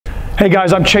Hey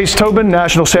guys, I'm Chase Tobin,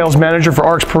 National Sales Manager for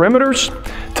ARC's Perimeters.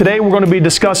 Today we're going to be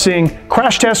discussing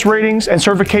crash test ratings and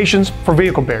certifications for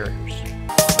vehicle barriers.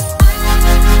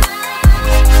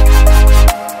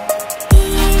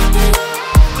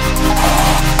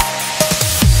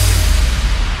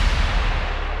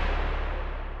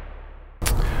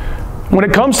 When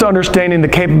it comes to understanding the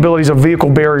capabilities of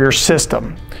vehicle barrier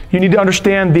system, you need to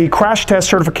understand the crash test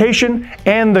certification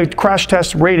and the crash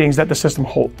test ratings that the system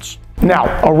holds.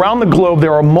 Now, around the globe,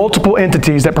 there are multiple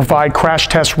entities that provide crash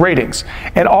test ratings,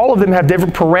 and all of them have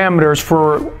different parameters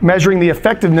for measuring the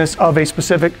effectiveness of a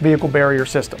specific vehicle barrier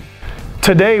system.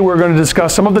 Today, we're going to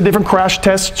discuss some of the different crash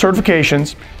test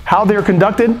certifications, how they're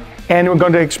conducted, and we're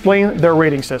going to explain their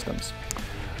rating systems.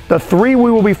 The three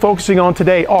we will be focusing on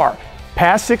today are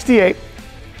PAS 68,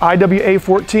 IWA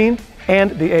 14,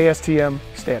 and the ASTM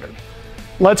standard.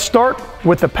 Let's start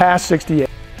with the PAS 68.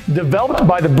 Developed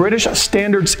by the British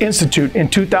Standards Institute in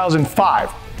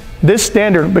 2005, this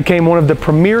standard became one of the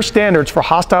premier standards for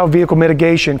hostile vehicle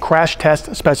mitigation crash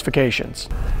test specifications.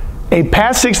 A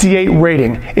PAS 68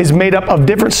 rating is made up of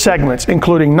different segments,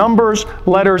 including numbers,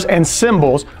 letters, and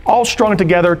symbols, all strung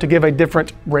together to give a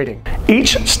different rating.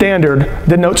 Each standard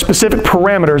denotes specific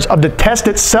parameters of the test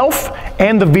itself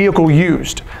and the vehicle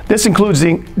used. This includes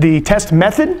the test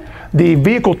method, the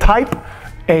vehicle type,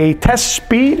 a test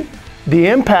speed, the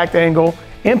impact angle,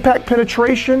 impact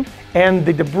penetration, and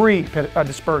the debris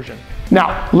dispersion.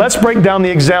 Now, let's break down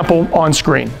the example on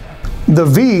screen. The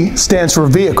V stands for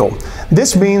vehicle.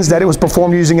 This means that it was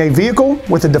performed using a vehicle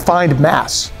with a defined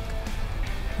mass.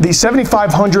 The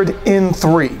 7500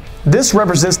 N3. This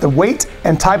represents the weight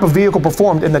and type of vehicle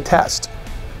performed in the test.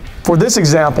 For this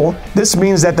example, this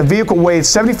means that the vehicle weighs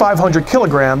 7,500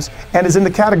 kilograms and is in the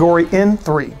category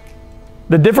N3.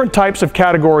 The different types of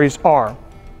categories are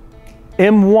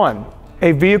M1,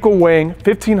 a vehicle weighing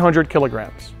 1,500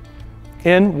 kilograms.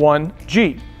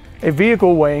 N1G, a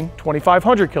vehicle weighing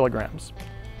 2,500 kilograms.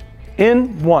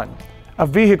 N1, a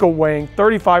vehicle weighing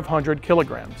 3,500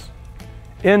 kilograms.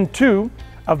 N2,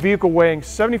 a vehicle weighing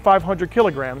 7,500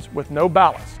 kilograms with no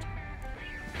ballast.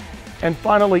 And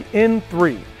finally,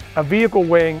 N3, a vehicle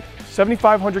weighing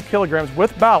 7,500 kilograms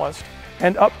with ballast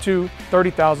and up to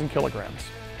 30,000 kilograms.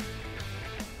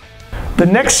 The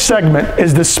next segment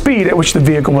is the speed at which the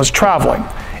vehicle was traveling.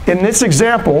 In this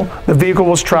example, the vehicle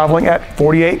was traveling at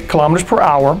 48 kilometers per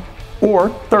hour or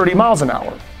 30 miles an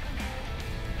hour.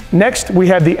 Next, we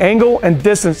have the angle and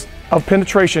distance of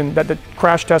penetration that the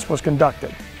crash test was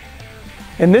conducted.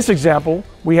 In this example,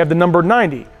 we have the number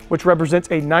 90, which represents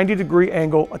a 90-degree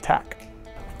angle attack.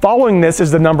 Following this is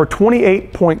the number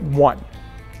 28.1.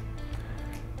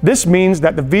 This means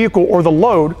that the vehicle or the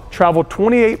load traveled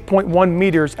 28.1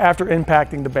 meters after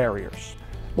impacting the barriers.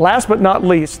 Last but not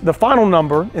least, the final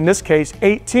number, in this case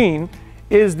 18,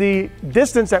 is the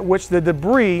distance at which the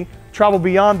debris traveled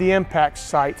beyond the impact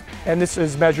site, and this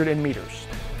is measured in meters.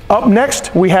 Up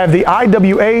next, we have the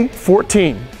IWA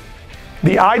 14.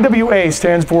 The IWA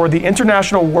stands for the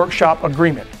International Workshop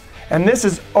Agreement, and this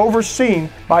is overseen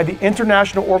by the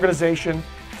International Organization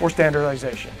for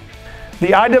Standardization.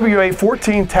 The IWA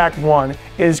 14 TAC 1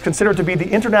 is considered to be the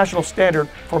international standard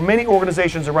for many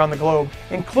organizations around the globe,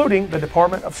 including the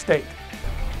Department of State.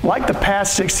 Like the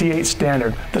PAS 68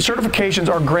 standard, the certifications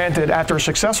are granted after a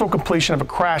successful completion of a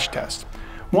crash test.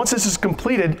 Once this is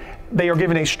completed, they are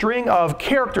given a string of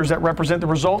characters that represent the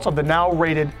results of the now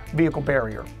rated vehicle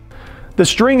barrier. The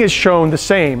string is shown the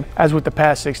same as with the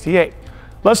PAS 68.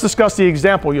 Let's discuss the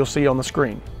example you'll see on the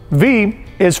screen. V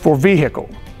is for vehicle.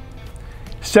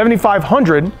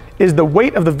 7,500 is the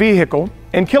weight of the vehicle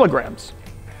in kilograms.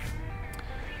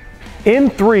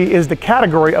 N3 is the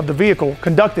category of the vehicle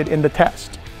conducted in the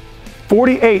test.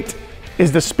 48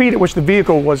 is the speed at which the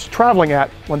vehicle was traveling at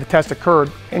when the test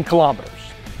occurred in kilometers.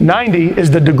 90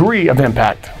 is the degree of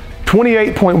impact.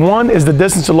 28.1 is the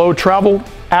distance of load traveled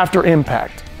after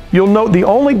impact. You'll note the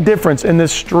only difference in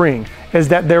this string is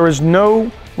that there is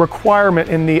no requirement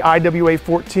in the IWA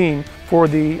 14 for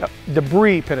the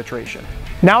debris penetration.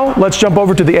 Now let's jump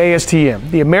over to the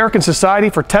ASTM, the American Society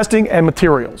for Testing and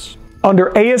Materials. Under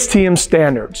ASTM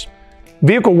standards,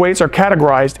 vehicle weights are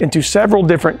categorized into several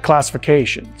different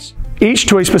classifications, each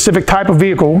to a specific type of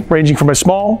vehicle ranging from a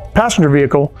small passenger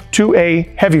vehicle to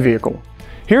a heavy vehicle.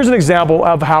 Here's an example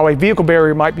of how a vehicle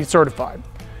barrier might be certified.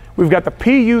 We've got the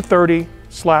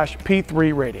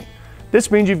PU30/P3 rating. This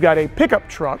means you've got a pickup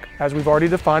truck, as we've already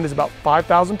defined, is about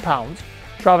 5,000 pounds,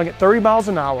 traveling at 30 miles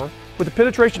an hour with a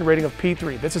penetration rating of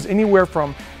P3. This is anywhere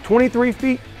from 23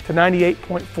 feet to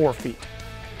 98.4 feet.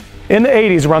 In the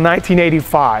 80s, around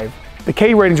 1985, the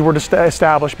K ratings were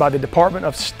established by the Department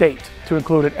of State to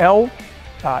include an L,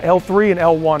 L3 and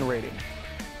L1 rating.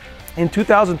 In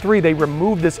 2003, they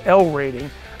removed this L rating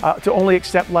to only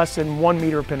accept less than 1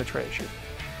 meter of penetration.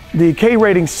 The K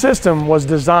rating system was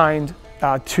designed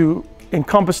to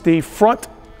encompass the front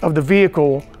of the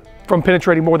vehicle from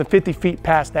penetrating more than 50 feet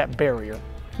past that barrier.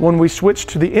 When we switched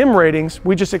to the M ratings,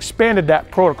 we just expanded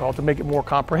that protocol to make it more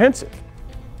comprehensive.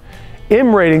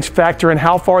 M ratings factor in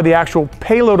how far the actual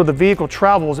payload of the vehicle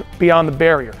travels beyond the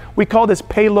barrier. We call this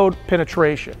payload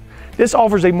penetration. This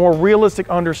offers a more realistic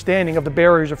understanding of the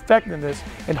barrier's effectiveness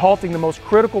in halting the most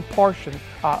critical portion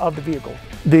of the vehicle.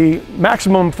 The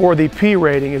maximum for the P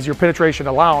rating is your penetration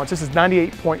allowance. This is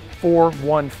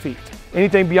 98.41 feet.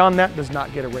 Anything beyond that does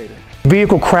not get a rating.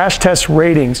 Vehicle crash test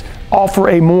ratings offer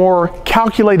a more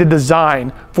calculated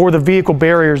design for the vehicle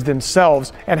barriers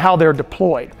themselves and how they're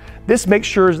deployed. This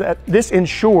ensures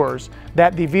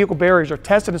that the vehicle barriers are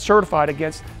tested and certified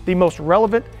against the most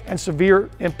relevant and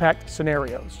severe impact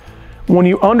scenarios. When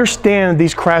you understand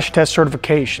these crash test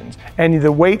certifications and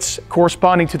the weights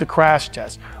corresponding to the crash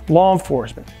test, law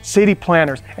enforcement, city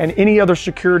planners, and any other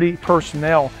security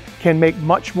personnel can make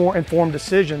much more informed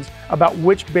decisions about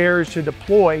which barriers to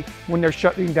deploy when they're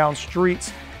shutting down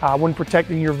streets, when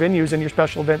protecting your venues and your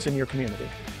special events in your community.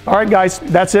 All right, guys,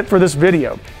 that's it for this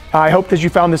video. I hope that you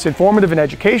found this informative and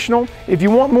educational. If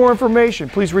you want more information,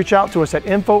 please reach out to us at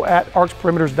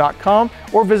info@arcsperimeters.com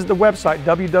or visit the website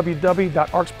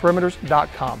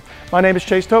www.arcsperimeters.com. My name is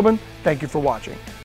Chase Tobin. Thank you for watching.